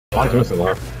Lock's missing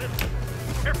left.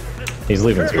 He's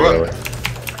leaving too early.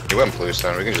 He went blue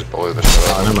stone. We can just bully the shit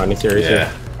out. Oh, never mind. He's here. He's here.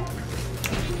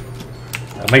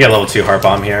 I'm gonna get level 2 heart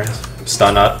bomb here.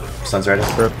 Stun up. Stun's ready.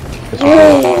 Alright.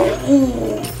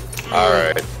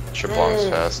 Xbalanque's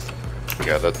fast. We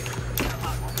got it.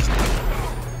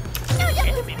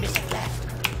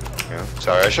 Yeah.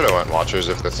 Sorry, I should have went watchers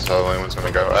if this is how the lane was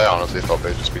gonna go. I honestly thought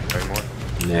they'd just be playing more.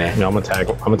 Nah. No, I'm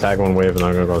gonna tag one wave and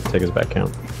I'm gonna go take his back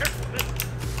count.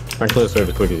 Try and clear this wave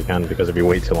as quick as you can because if you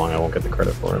wait too long, I won't get the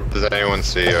credit for it. Does anyone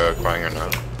see Quang or no?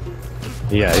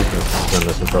 Yeah, he's been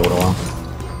missing for a little while.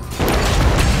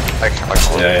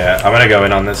 Yeah. I'm gonna go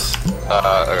in on this.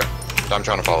 Okay. I'm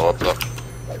trying to follow up though.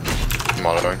 I'm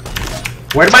monitoring.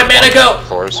 Where did my mana go?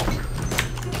 Fours.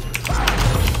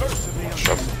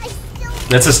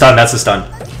 That's a stun. That's a stun.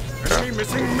 Okay.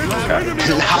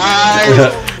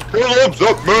 Nice.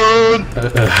 Zapman!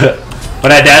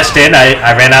 When I dashed in, I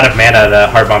ran out of mana to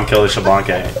hard bomb kill the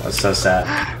Xbalanque. That's so sad.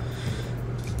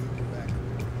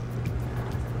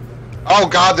 Oh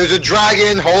god, there's a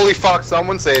dragon! Holy fuck,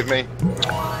 someone save me.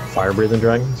 Fire breathing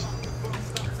dragons?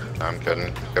 I'm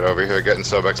kidding. Get over here, get in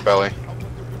Sobek's belly. I'm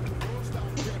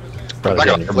Probably not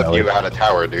gonna your flip belly. you out of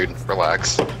tower, dude.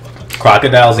 Relax.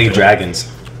 Crocodiles eat dragons.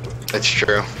 It's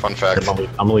true. Fun fact. I'm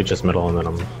gonna lead just middle and then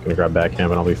I'm gonna grab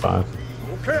backhand and I'll be 5.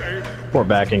 Okay. Pour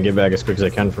back and get back as quick as I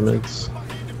can for mids.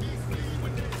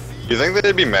 You think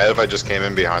they'd be mad if I just came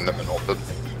in behind them and ulted?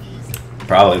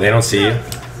 Probably. They don't see you.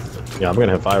 Yeah, I'm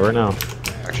gonna hit 5 right now.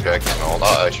 Actually, I can't ult.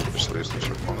 I should just lose this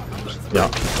shit. Yeah.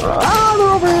 Ah, they're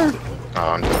over here!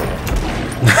 Oh, I'm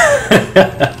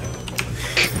dead.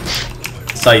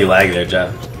 Saw you lag there,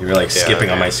 Jeff. You were like skipping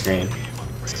on my screen.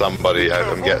 Somebody,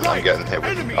 I'm getting hit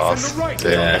with the toss.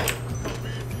 Yeah.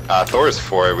 Thor's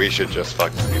 4. We should just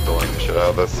fucking be bullying the shit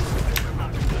out of this.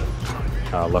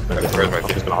 Left mid. Where's my I'm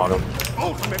just gonna hog him.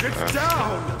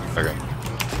 Okay.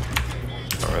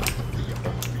 Alright.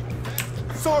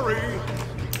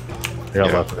 I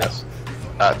got left mid.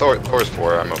 Thor's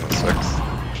 4. I'm almost 6.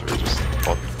 Should we just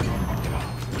ult?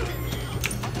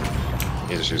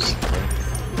 He just uses.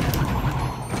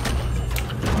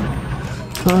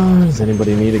 Does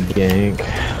anybody need a gank?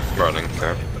 Running,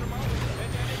 okay.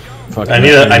 I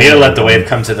need to let the wave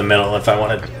come to the middle if I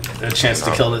wanted a chance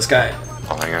to kill this guy.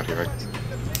 I'll hang out here.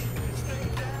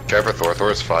 Care for Thor.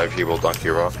 Thor's 5. He will dunk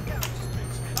you off.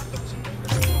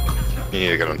 You need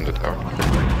to get him to tower.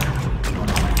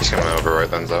 He's coming over right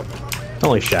then, Zap.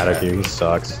 Only Shadow here, he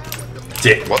sucks.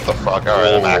 Dick. What the fuck?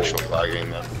 Alright, I'm actually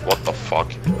lagging. What the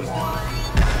fuck?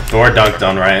 Thor dunked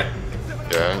on right.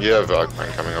 Yeah, you have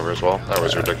Quang coming over as well. That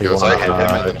was ridiculous. I hit him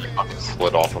and then I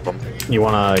slid off of him. You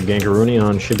want a gankaroonie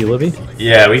on Shibby Libby?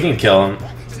 Yeah, we can kill him.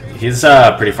 He's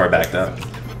pretty far back though.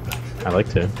 I'd like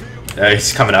to.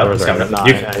 He's coming up. He's coming up. Nah,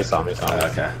 Yeah, he saw me.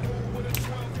 okay.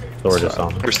 Thor just saw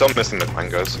me. We're still missing the Quang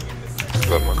guys.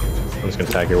 Good one. I'm just gonna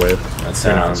tag your wave. That's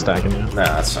You're not stacking yet. Nah,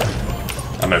 that's fine.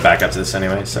 I'm gonna back up to this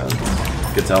anyway, so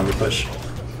good tell him to push.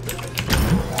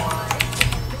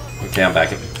 Okay, I'm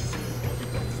backing.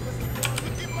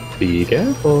 Be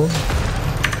careful.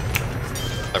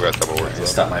 I've got double words.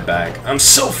 Stop my back. I'm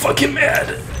so fucking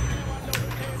mad.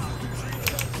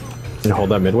 Can you hold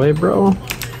that mid wave, bro?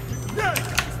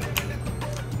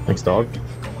 Thanks, dog.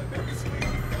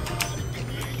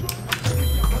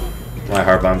 My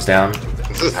heart bomb's down.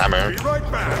 This is Hammer.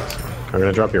 I'm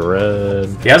gonna drop your red.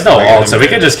 He has no ult, so we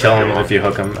can just kill him if you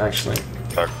hook him, actually.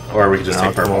 Fuck. Or we can just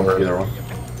take purple, over. either one.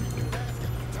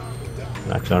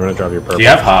 Actually, I'm gonna drop your purple. Do you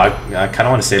have hog? I kind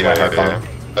of want to save my heart bomb.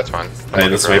 That's fine. Hey,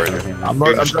 let's wait for right him. I'm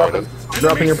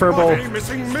dropping your purple.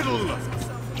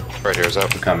 Right here is up.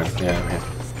 I'm coming. Yeah, I'm here.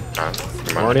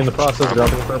 I'm already in the process of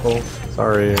dropping the purple.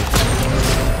 Sorry.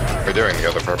 We're doing the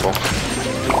other purple. I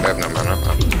have no mana.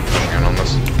 I'm pushing in on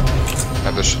this. I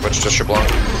have to switch to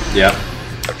Xbalanque. Yeah.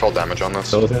 I full damage on this.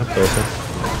 Still with you? Still with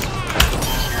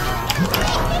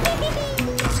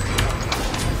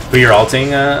Who you're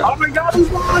ulting? Oh my god, he's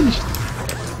launched!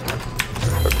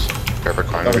 Care for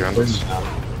Quang behind this.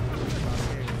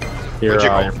 Your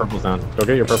purple's down. Go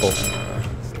get your purple.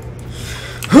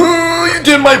 You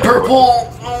did my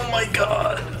purple! Oh my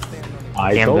god.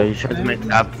 I Damn, you should make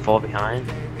that fall behind.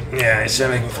 Yeah, I should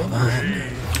make him fall behind.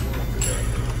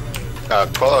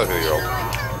 Call out who you ult.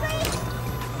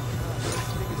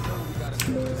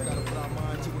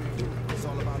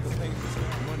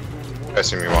 I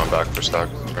assume you want back for stock,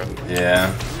 right?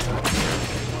 Yeah.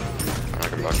 I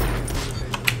come back.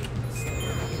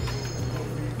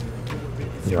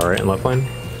 You alright in left lane?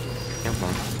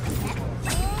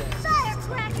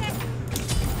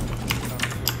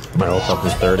 My ult's up in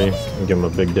 30. I'll give him a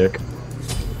big dick.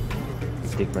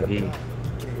 Dick McGee.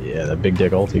 Yeah, that big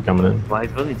dick ulti coming in. Well,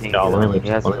 he's really tanky. No, let me leave. He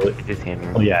has Let me leave. his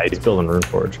hammer. Oh yeah, he's building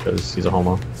Runeforge because he's a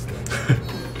homo.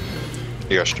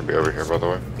 You guys should be over here, by the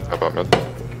way. How about mid?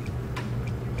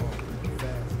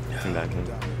 I'm back in.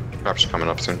 Perhaps coming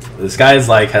up soon. This guy's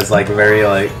like has like very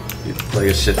like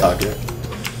a shit talker.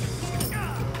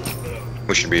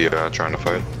 We should be trying to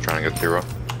fight, trying to get hero.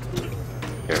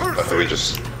 Yeah, but we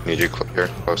just need you here,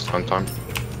 close to time.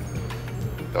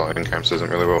 Hidden camps isn't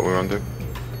really what we want to do.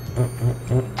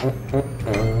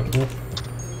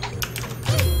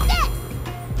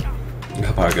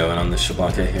 How far going on this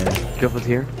Xbalanque here? Cupid's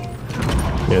here.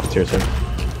 Yeah, it's tier 2.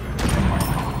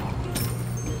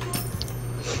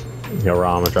 Yo,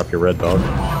 Ra, I'm gonna drop your red dog.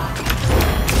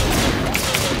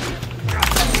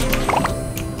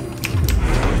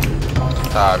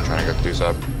 I'm trying to get these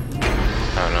up.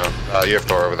 I don't know. You have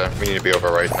Thor over there. We need to be over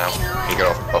right now. You get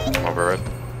off from over right.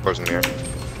 Thor's in the air.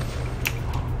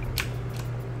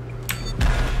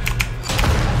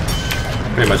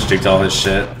 Pretty much juked all his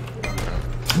shit.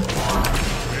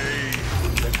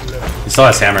 He still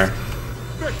has hammer.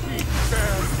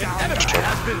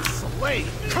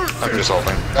 I'm just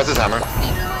ulting. That's his hammer.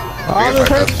 Oh, this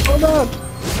hurts so bad.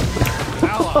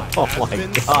 Oh my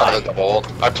god. Double ult.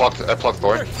 I plucked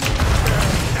Thor.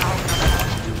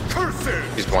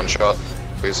 He's one shot,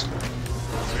 please.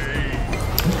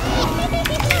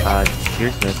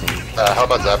 Here's missing. How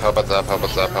about Zap? How about Zap? How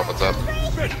about Zap? How about Zap?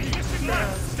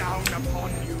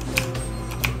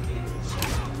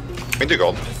 We do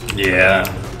gold. Yeah.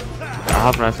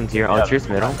 I'll hop on some tier. Oh, tier's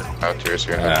middle. Oh, tears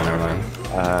here. Never mind.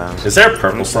 Is there a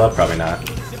purple slab? Probably not.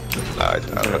 I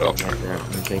don't know.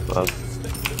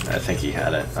 I think he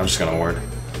had it. I'm just gonna ward.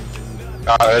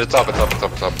 It's up.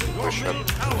 Oh shit.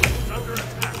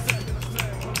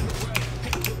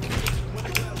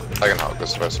 I can help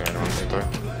this if I see anyone in there.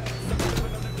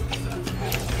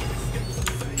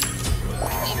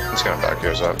 I'm just gonna back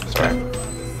yours up, sorry.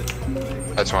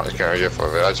 I just want to carry you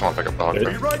for it. I just want to pick up the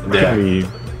hunter. Yeah.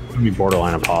 It'd be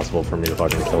borderline impossible for me to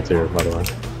fucking kill tier, by the way.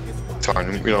 It's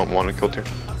fine, we don't want to kill tier.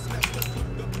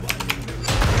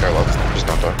 Care love, just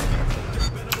don't die.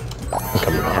 I'm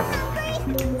coming out.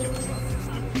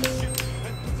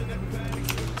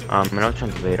 I'm not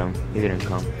trying to bait him. He didn't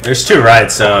come. There's 2 right,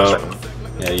 so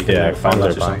yeah, you can like, find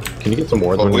those those or something. Can you get some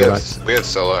wards Well, when we you had guys?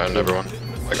 Scylla and everyone.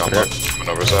 Like on board. Went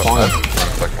over Zap.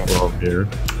 We're over here.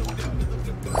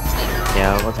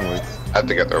 Yeah, it wasn't worth. I had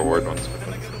to get their ward once.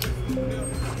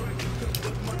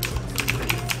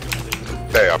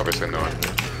 They obviously know it.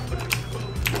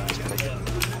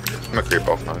 I'm gonna creep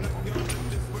off 9.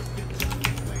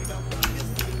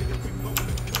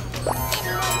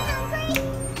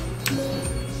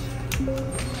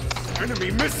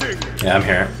 Enemy missing. Yeah, I'm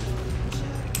here.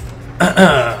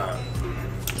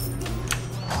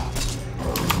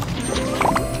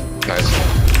 Nice.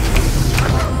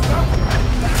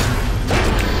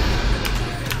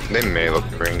 They may look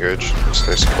green gauge.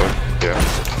 Stay slow. Yeah.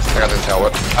 I got the tail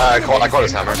whip. I caught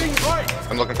his hammer.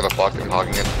 I'm looking for the block. I'm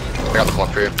hogging it. I got the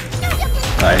block for you.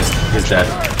 Nice. He's dead.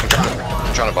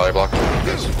 I'm trying to body block.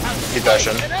 He's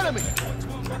dashing.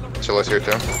 Chilla's here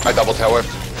too. I double tail whip.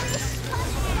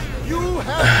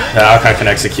 Alcon can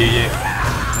execute you.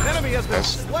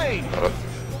 Nice. Got it.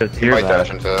 So He tier might bad.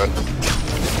 dash into that.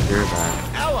 Tier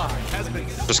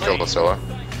bad. Just kill the Scylla.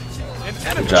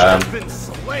 Good job.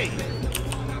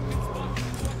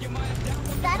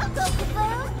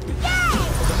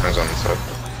 Hands on the side.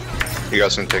 You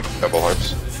guys can take double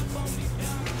harps.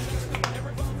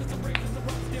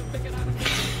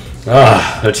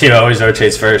 Ah, their team always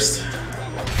rotates first.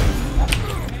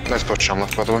 Nice push on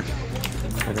left, by the way.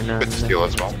 Good steal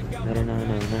as well.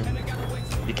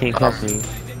 You can't catch me.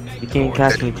 You can't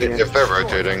catch me, tier. If they're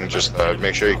rotating, just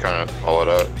make sure you kind of call it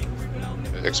out.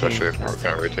 Especially if we're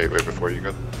gonna rotate way before you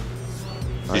go.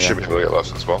 You should be able to get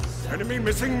left as well. Enemy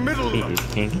missing middle. He is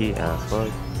kinky as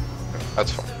fuck.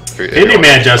 That's fine. Indian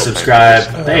man just subscribed.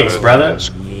 Thanks, brother.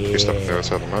 Your stuff there, let's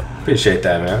have them up. Appreciate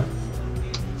that, man.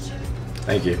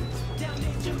 Thank you.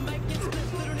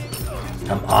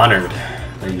 I'm honored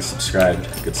that you subscribed,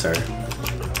 good sir.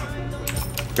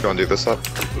 You don't do this up?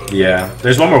 Yeah.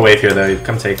 There's one more wave here, though.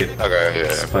 Come take it. Okay, yeah.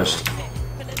 It's pushed.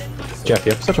 Jeff,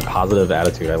 you have such a positive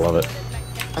attitude. I love it.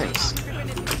 Thanks.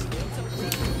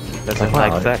 That's Like,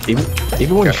 like wow, that.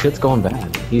 even when shit's going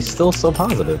bad, he's still so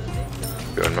positive.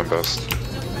 Doing my best.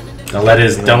 Don't let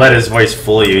his voice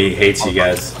fool you. He hates you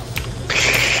guys.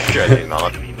 Genuinely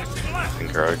not.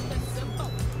 Incorrect.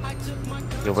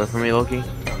 You wait for me, Loki?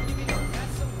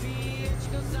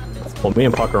 Well, me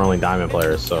and Puck are only diamond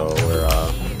players, so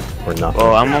we're nothing.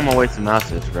 Well, I'm on my way to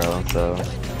Masters, bro, so...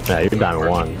 Yeah, you're diamond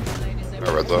 1.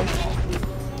 I read that.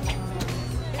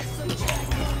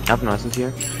 Have Nonsense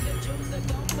here.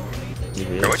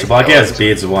 Xbalanque has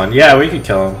beads 1. Yeah, we could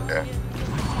kill him. Yeah.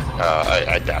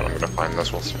 I doubt I'm gonna find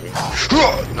this. We'll see.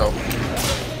 No.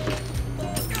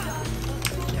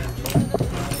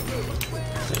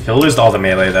 He'll lose all the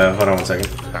melee though. Hold on 1 second.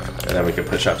 And then we can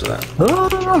push up to that.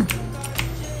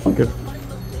 Good.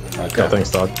 Okay. Yeah,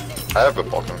 thanks, dog. I have a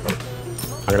block on him.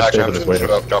 I'm gonna stay with this wave.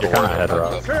 You're Drop a kind of ward. ahead,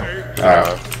 Rob.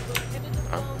 Alright.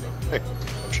 Hey,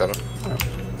 shadow.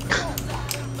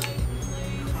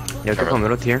 Yeah, careful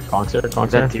middle tier. Conks here, Is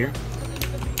conks that here.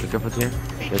 tier? Be careful tier.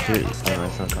 Yeah, tier. Oh, no,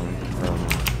 it's not coming.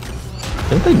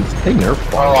 Didn't they nerf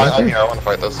Oh, Bonk, didn't I want to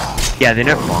fight this. Yeah, they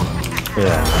never long. they?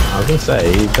 Yeah, I was gonna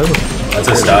say, he doesn't... That's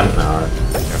a stun.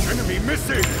 Enemy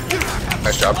missing.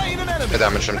 Nice job. I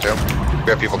damaged him too.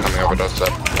 We have people coming over to us.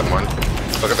 Never mind.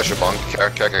 Look at the Xbalanque.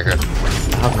 Okay.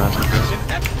 Have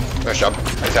Nonsense. Nice job.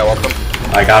 I tail up them.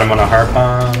 I got him on a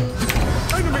harpon.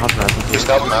 Have Nonsense. We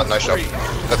stabbed him out. Nice job.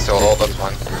 That's still a hold. That's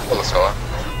fine. Pull the solo.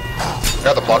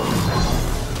 Got the block.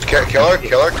 Killer,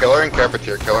 and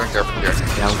Carpetier. Killer and Carpetier.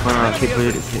 Yeah, I'm gonna keep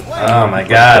it. Oh my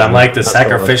god, I'm like the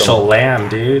sacrificial lamb,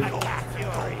 dude.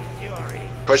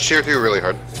 Push tier 2 really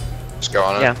hard. Just go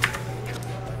on it. Yeah.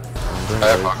 I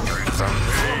have Hawk 3, so.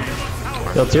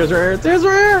 Yo, tears are here, tears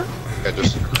are here! Yeah,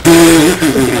 just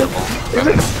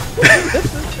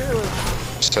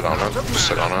sit on it. Just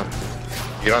sit on it.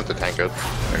 You don't have to tank it.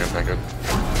 I can tank it.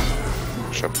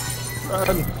 Ship.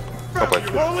 Hopefully.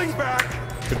 Falling back.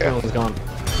 Good Yeah. feeling's gone.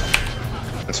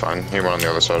 It's fine. He went on the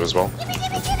other side as well.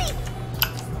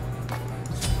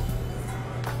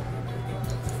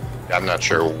 Yeah, I'm not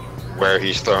sure where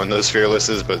he's throwing those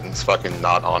fearlesses, but it's fucking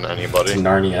not on anybody.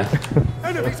 Narnia.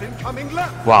 Enemies incoming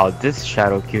left. Wow, this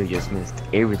shadow Q just missed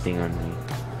everything on me.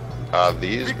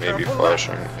 These may be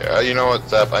flashing. Yeah, you know what,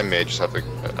 Zap? I may just have to.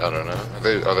 I don't know.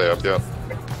 Are they up yet?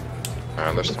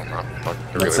 They're still not.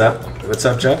 What's up? What's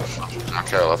up, Jeff?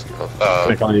 Okay, I left. Can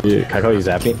I call you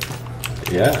Zappy?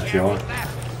 Yeah, if you want.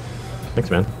 Thanks,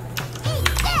 man.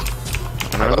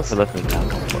 I'm gonna go for left mid now.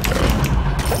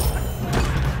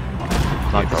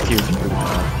 Not this Q.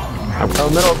 I'm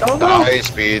going middle, go, go! Nice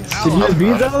beads. Did you have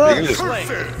beads out of that? You can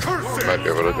just. Might be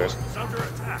able to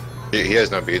do. He has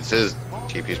no beads. His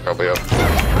TP's probably up.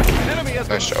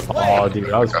 Nice job. Oh,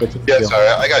 dude, I was good to Yeah, feel. sorry,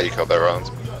 I got you killed that round.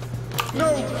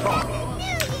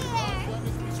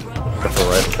 Careful,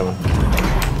 right, I'm coming.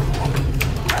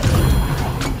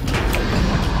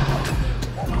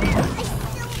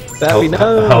 Zappy, no!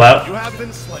 Hello? You have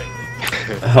been slain.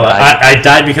 Hello? I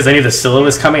died because I knew the Scylla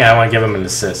was coming. I want to give him an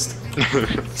assist.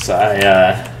 So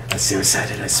I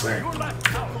suicided, I swear.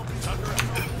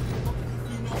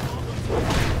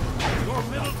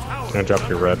 I'm gonna drop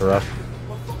your red rush.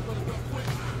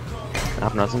 I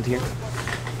have Nonsense here.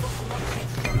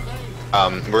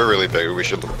 We're really big. We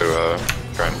should look to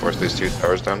try and force these 2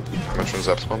 towers down. I mentioned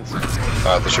Zap's spawns. The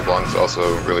Xbalanque's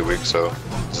also really weak, so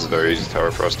this is a very easy tower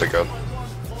for us to get.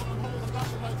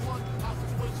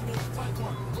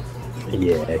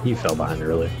 Yeah, he fell behind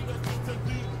early.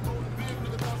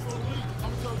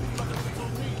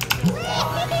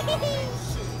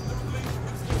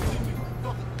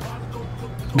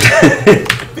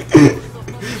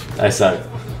 I suck.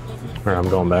 Alright, I'm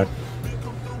going back.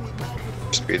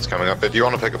 Speed's coming up. If you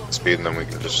want to pick up the speed, and then we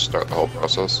can just start the whole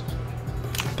process.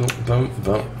 Boom, boom,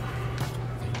 boom.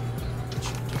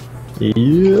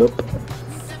 Yep.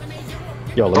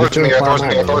 Yo, let me Thor's in the air, climb Thor's in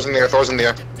the air, over. Thor's in the air, Thor's in the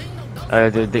air.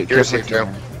 You're safe too.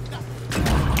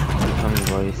 Coming,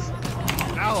 boys.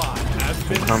 Ally has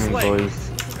been Coming, slain. boys.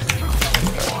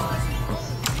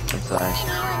 I'm sorry.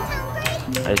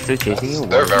 Are you still chasing you?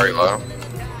 They're very low.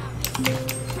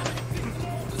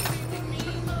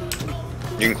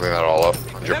 You can clean that all up,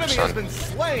 Enemy has 100%. been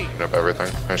slain. Clean up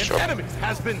everything. Nice job. Enemy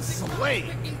has been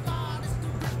slain.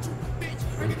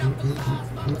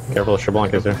 Careful,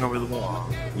 Xbalanque is here. Over the wall.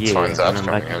 It's Yeah, fine, Zap's and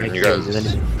coming I'm in. You guys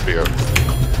be up.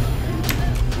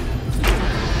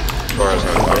 Thor has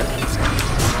no top.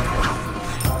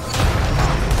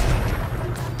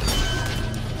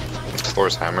 It's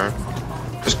Thor's hammer.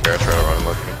 Just try to run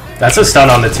with me. That's a stun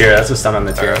on the tier. That's a stun on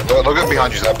the tier. Look up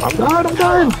behind you, Zap. I'm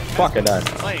dying! Fuck, I died.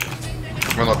 Slain.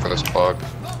 I'm gonna look for this plug.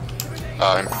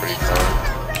 I'm pretty close.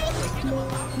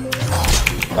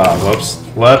 Oh, whoops.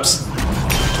 Whoops. I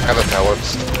have the tail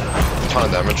whips. A ton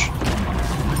of damage.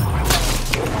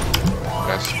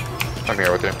 Nice. I'm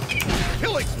here with you.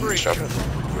 Killing spree. Nice job.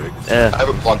 I have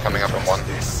a plug coming up on 1.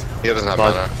 He doesn't have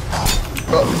Plug. mana.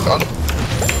 Oh, got him.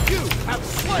 You have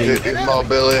slain. Get him,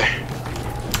 Billy.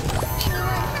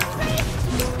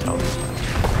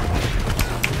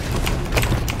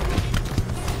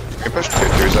 You can push 2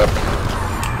 tiers up.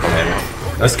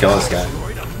 Let's kill this guy.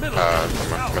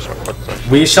 Come on. Missed my foot, sorry.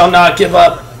 We shall not give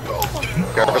up.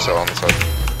 Got Arcel on the side.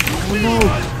 Oh no!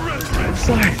 I'm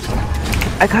sorry.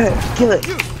 I gotta kill it.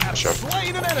 Nice job.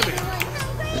 Slain an enemy.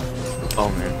 Oh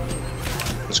man.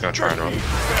 I'm just gonna try and run.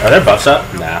 Are there buffs up?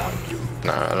 Nah.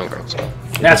 Nah, I don't think so.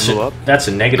 That's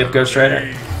a negative Ghost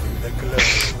Rider.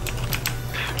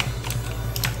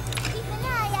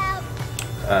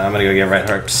 I'm gonna go get right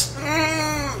harps.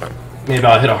 Maybe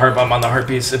I'll hit a heart bomb on the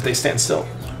harpies if they stand still.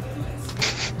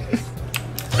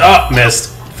 Oh,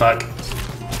 missed. Fuck.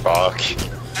 Fuck.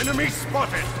 Enemy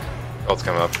spotted. Ult's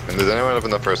coming up. And does anyone up in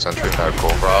the first century? Alright,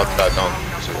 cool. Bro, I'll don't.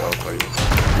 So I'll play you.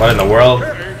 What in the world?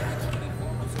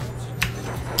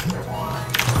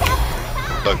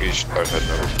 Lucky you should start heading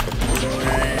over.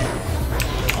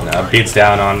 No, beats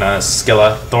down on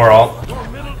Skilla. Thor ult.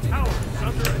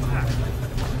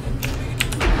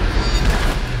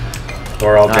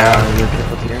 Thor ult down. You're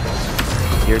crippled here.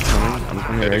 You're coming. I'm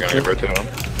coming Yeah, you're right gonna here. rotate on.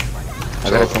 I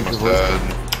got a Almost temple. dead.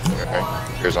 Okay,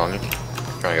 here's on you.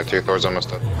 Trying to get to you. Thor's almost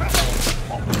dead.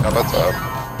 How about that?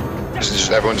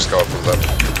 Everyone just go up with that.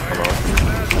 Come on.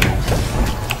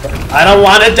 I don't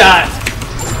want to die.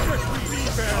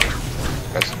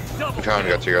 Guys, I'm trying to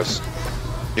get to you guys.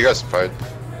 You guys fight.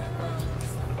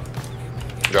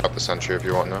 Drop the sentry if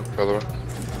you want now, by the way.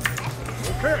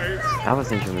 I was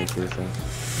thinking we too, so don't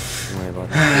worry about You're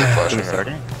that. Can we flashing start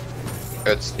it. it?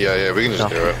 It's, yeah, we can just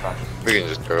do it. We can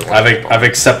just do it. I've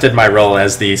accepted my role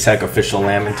as the sacrificial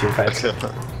lamb in team fights. Is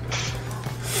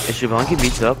Xbalanque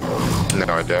beats up? No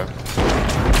idea.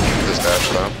 Just dash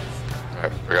though.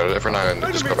 Alright, we got it. If we're not in,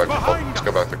 just go back to gold. Just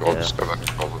go back to gold. Yeah. Just go back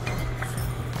to gold.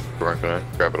 We weren't gonna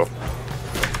grab it all.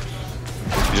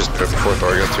 You just do it before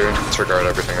Thor gets here. Disregard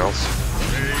everything else.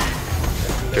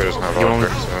 Here doesn't have all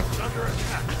of so.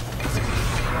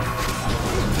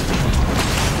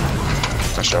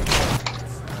 Nice job.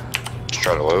 Just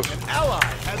try to live. Ally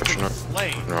has Pushing been it.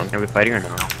 slain. Run. Are we fighting or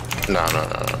no? No.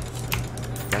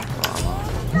 Yeah.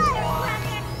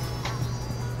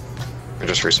 We're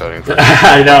just resetting for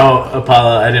I know,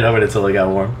 Apollo. I didn't open it till it got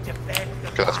warm.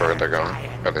 because that's where they're going.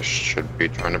 But they should be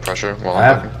trying to pressure while I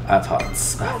I'm have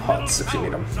hots. I have hots if you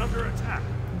need them.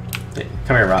 Hey,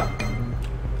 come here, Rob.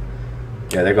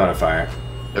 Yeah, they're going to fire.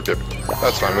 Yep.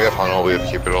 That's fine. We have Hunnel, we have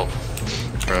Cupid ult.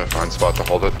 We're in a fine spot to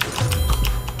hold it.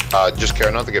 Just care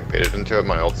not to get baited into it.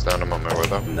 My ult's down. I'm on my way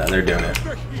though. No, they're doing it.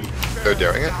 They're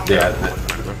doing it? Yeah.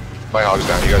 My hog's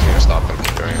down. You guys need to stop them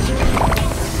from doing it.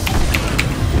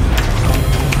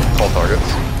 Call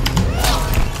targets.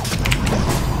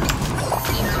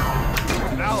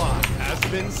 An ally has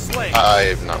been slain.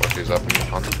 I'm not with these up.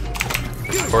 I'm on them.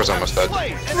 Thor's almost dead.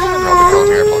 Slain. An I'll be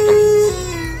killing here. Pluck them.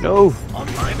 No! An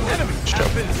enemy has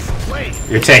been slain.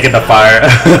 You're taking the fire.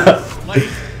 Slain.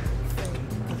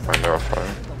 Fine, they're off fire.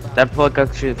 That plug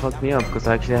actually fucked me up because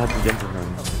I actually had to jump with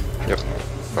him. Yep.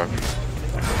 Fine.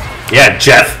 Yeah,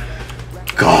 Jeff.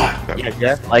 God. Yeah,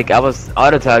 Jeff. Like I was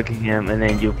auto attacking him and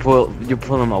then you pull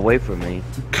him away from me.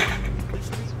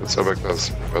 It's so big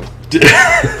that's good.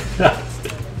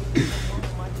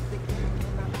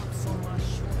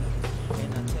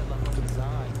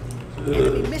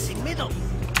 Missing middle.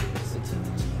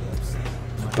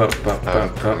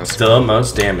 Still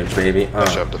most damage, baby.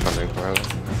 Nice job defending fire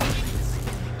though.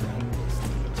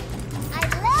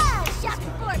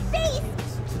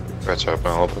 Great job,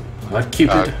 man. A little bit. What,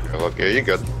 Cupid? Yeah, you're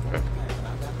good. Yeah.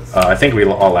 I think we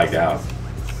all lagged out.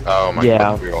 Oh my Yeah.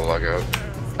 god, we all lag out.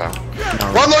 Oh.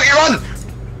 Run, Loki, run!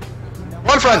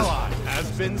 Run, friend! Ally has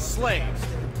been slain.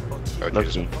 Oh,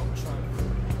 Jesus.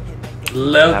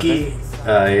 Loki.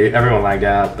 Loki. Everyone lagged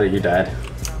out, but you died.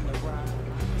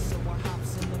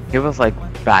 He was like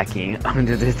backing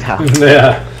under the tower.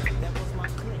 Yeah.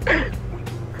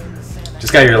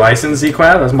 Just got your license,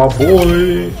 Equad? That's my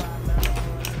boy.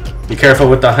 Be careful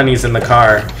with the honeys in the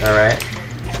car, alright?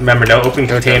 Remember, no open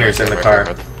containers in the car.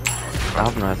 I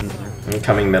have nothing there.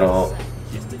 Incoming middle.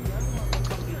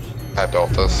 I have to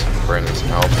ult this. We're in some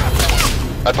help.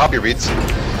 I'd pop your beats.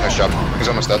 Nice job. He's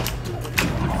almost dead.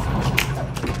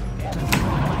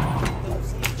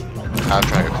 I'm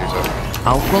trying to get two, so.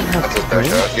 Alcon That's has his dash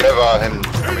three? out. You have him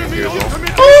coming to you as well.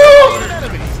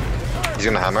 He's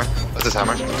gonna hammer. That's his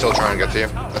hammer. Still trying to get to you.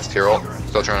 That's tier ult.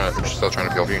 Still trying to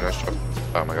peel for you. Nice job.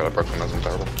 Oh my god, I broke them. That's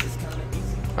terrible.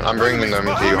 And I'm bringing them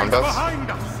to you on bets.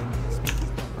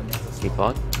 He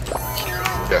fought?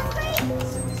 Yeah.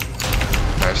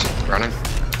 Nice. Running.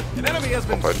 An enemy has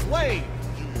been Well played. slain.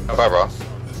 Bye, bro.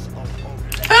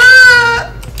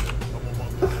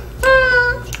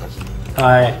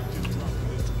 Hi.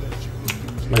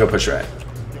 I'm gonna go push right.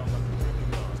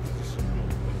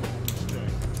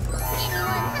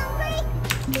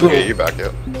 Yeah, you back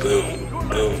yet.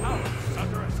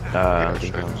 I don't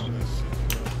think so.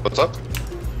 What's up?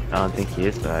 I don't think he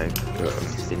is, but I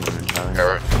just didn't even tell him.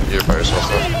 You're by yourself,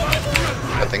 so.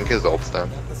 I think his ult's down.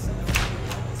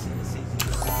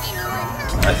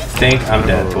 I think I'm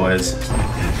dead, boys.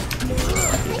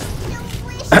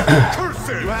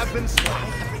 You have been slain.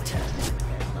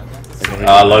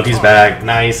 Loki's back.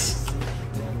 Nice.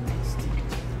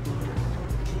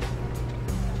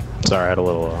 Sorry, I had a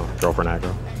little girlfriend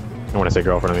aggro. I want to say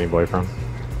girlfriend, I mean boyfriend.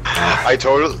 I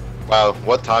totally. Wow,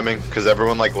 what timing? Because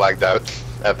everyone like lagged out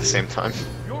at the same time.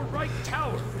 Your right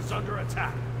tower is under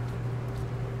attack.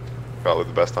 Probably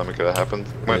the best time it could have happened.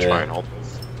 I'm gonna try and hold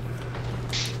this.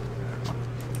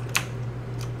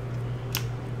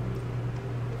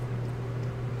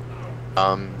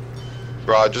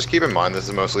 Bro, just keep in mind this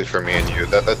is mostly for me and you.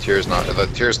 That tier's not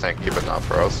that tier's tanky, but not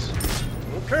for us.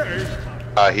 Okay.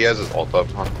 He has his ult up,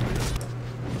 huh?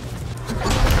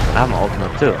 I'm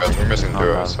ultimate too. Guys, we're missing two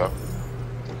of us, so.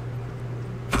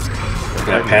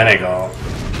 Yeah, panic all.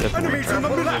 Enemies in the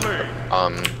middle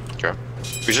lane. Okay.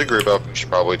 We should group up. We should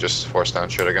probably just force down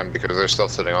shit again because they're still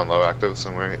sitting on low actives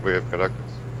and we have good actives.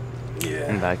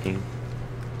 I'm Yeah. backing.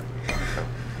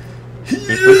 He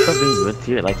pushed up in good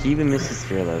tier, like he even misses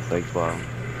fearless, like wow.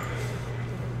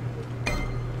 Can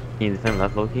you defend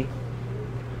left Loki?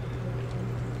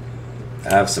 I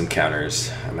have some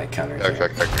counters. I might counter. Okay.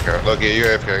 Look, you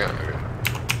AFK again.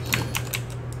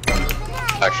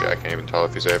 Actually, I can't even tell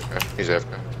if he's AFK. He's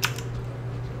AFK.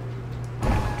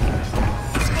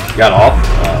 You got all?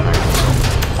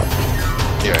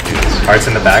 Yeah, he is. Hearts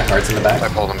in the back. Hearts in the back. I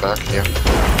pulled him back, yeah.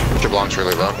 Xbalanque's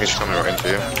really low. He's coming right into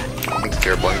you. Into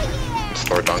tier blink. Into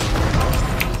store dunk.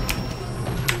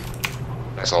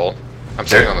 Nice ult. I'm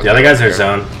sitting on The other guys are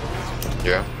zone.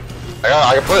 Yeah.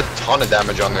 I can put a ton of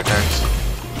damage on their tanks.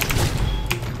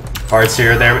 Hearts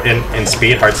here, there in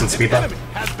speed. Hearts in speed. Enemy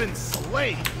has been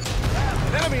slain.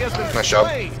 An enemy has been Nice job.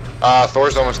 slain.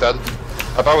 Thor's almost dead.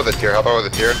 Help out with a tier, Thor.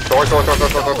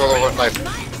 Nice.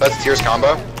 That's tier's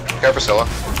combo. Care for Scylla.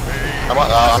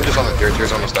 I'm just on the tier.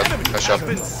 Tier's almost dead. Nice job.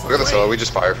 Look at the Scylla. We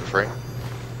just fire for free.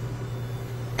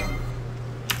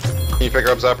 Can you pick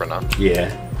her up Zap or not? Yeah.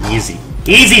 Easy.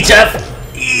 Easy, Jeff.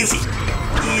 Easy.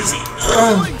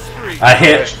 Ugh. I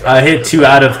hit 2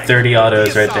 out of 30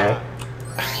 autos right there.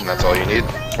 And that's all you need.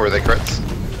 Were they crits?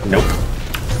 Nope.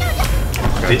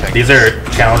 These are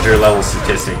challenger level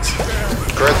statistics. I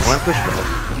Crits. wanna push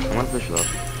low. I wanna push low.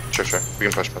 Sure. We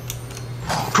can push them.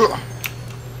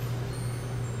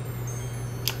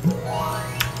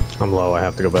 I'm low, I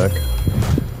have to go back.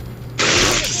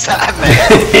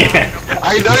 Zapman!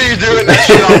 I know you're doing that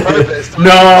shit on purpose.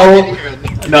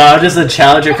 No, I'm just a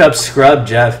Challenger Cup scrub,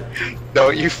 Jeff. No,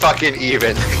 you fucking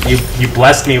even. You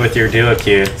blessed me with your duo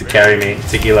Q to carry me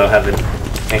to Elo heaven.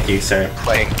 Thank you, sir.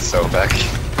 Playing so back.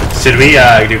 Should we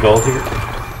do gold here?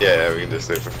 Yeah, we can just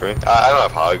do it for free. I don't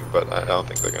have Hog, but I don't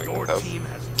think they're gonna Your get team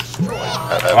help. has destroyed.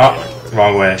 Oh,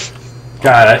 wrong way.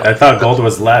 God, I thought gold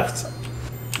was left.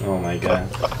 Oh my god.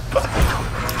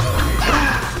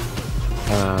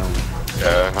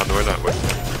 Yeah, how do I not win?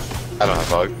 I don't have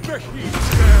Hog.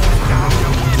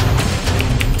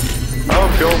 Oh,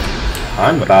 I'm killed.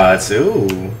 Unbots,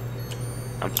 ooh.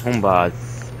 I'm home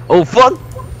bots. Oh fuck!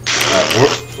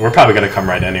 We're probably gonna come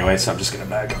right anyway, so I'm just gonna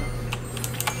back.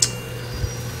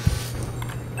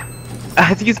 I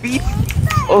have to use speed.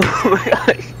 Oh my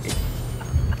gosh.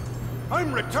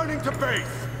 I'm returning to base.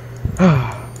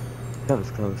 That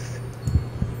was close.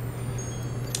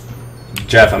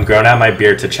 Jeff, I'm growing out my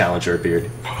beard to Challenger beard.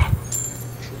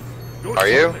 Are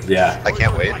you? Yeah. I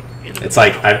can't wait. It's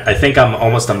like, I think I'm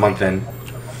almost a month in.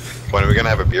 When are we gonna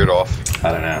have a beard off?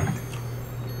 I don't know.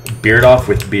 Beard off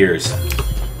with beers.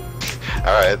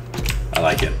 Alright. I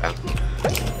like it.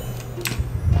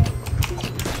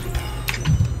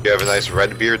 You have a nice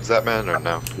red beard, Zapman, or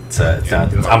no? It's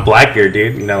not, I'm Blackbeard,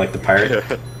 dude. You know, like the pirate.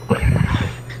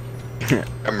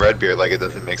 I'm red beard, like it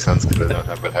doesn't make sense because I don't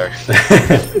have good hair.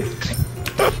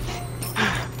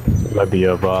 Might be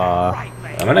of I'm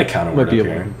gonna counter might word be up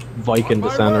of here. Viking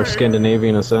descent or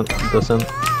Scandinavian descent.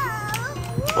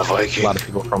 A Viking. lot of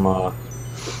people from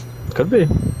could be.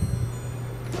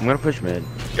 I'm gonna push mid.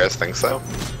 You guys think so?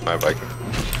 My Viking.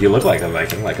 You look like a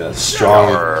Viking, like a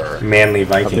strong, manly A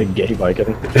Viking. big gay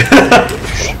Viking.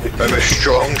 I'm a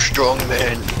strong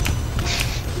man.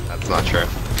 That's not true.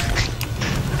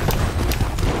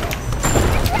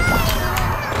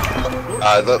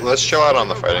 Let's chill out on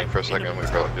the fighting for a second. We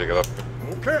probably need to get up.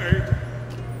 Okay.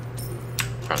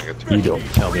 Trying to get to You don't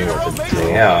tell me what to do.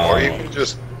 Or you Damn. can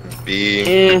just be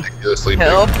Eh, ridiculously big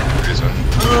help. for no reason.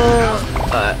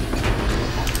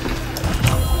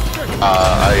 I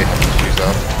have to choose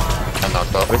up. I'm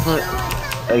knocked up. Where's my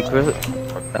like where's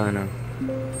Oh no.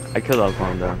 I killed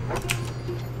Alcon though.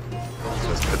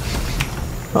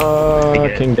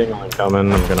 King Dingling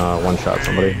coming. I'm gonna one-shot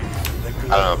somebody.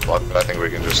 I don't know, but I think we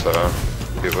can just do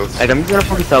this. Like, I'm just gonna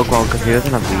focus Alcon because he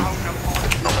doesn't have leads.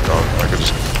 Oh my god, I could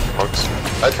just hugs.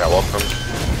 I'd catwalk them.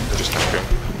 They're just tanking.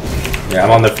 Yeah,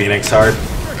 I'm on the Phoenix hard.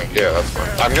 Yeah, that's fine.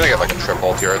 I'm gonna get like a trip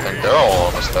ult here, I think. They're all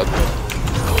almost dead.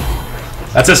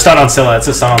 That's a stun on Scylla. That's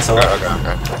a stun on Scylla. Okay.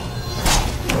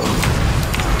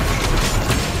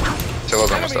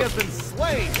 Scylla's almost Enemy has dead. been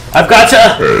slain. I've got to.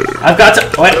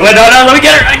 Wait, no, let me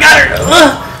get her. I got her.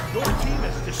 Your team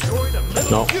has destroyed a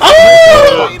middle. No.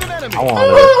 Oh! Slain an enemy. I want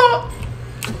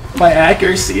it. My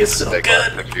accuracy is so Take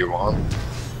good. one if you want.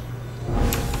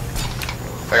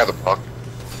 I got the puck.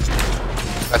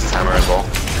 That's his hammer as well.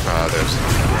 There's.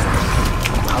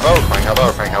 How about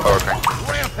we're playing?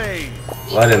 Rampage.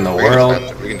 What in the world?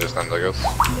 We can just end, I guess.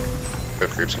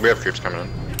 We have creeps coming in.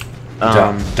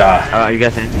 Die. Are you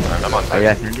guys ending? I'm on Are you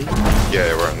tight. guys ending?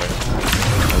 Yeah, we're in there.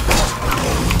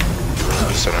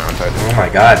 Just sitting on tight. Oh my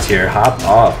god, Tier, hop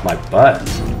off my butt.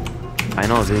 I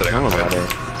know, dude. Sitting Tell on me about tight. it.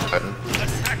 Titan.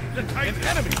 An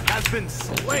enemy has been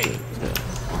slain.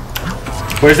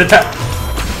 Where's the tap?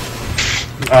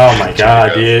 Oh my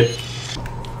god, dude.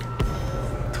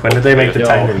 When did they make the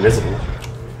Titan invisible?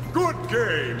 Good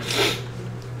game.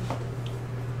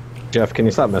 Jeff, can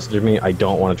you stop messaging me? I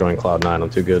don't want to join Cloud9. I'm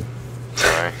too good.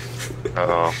 Sorry.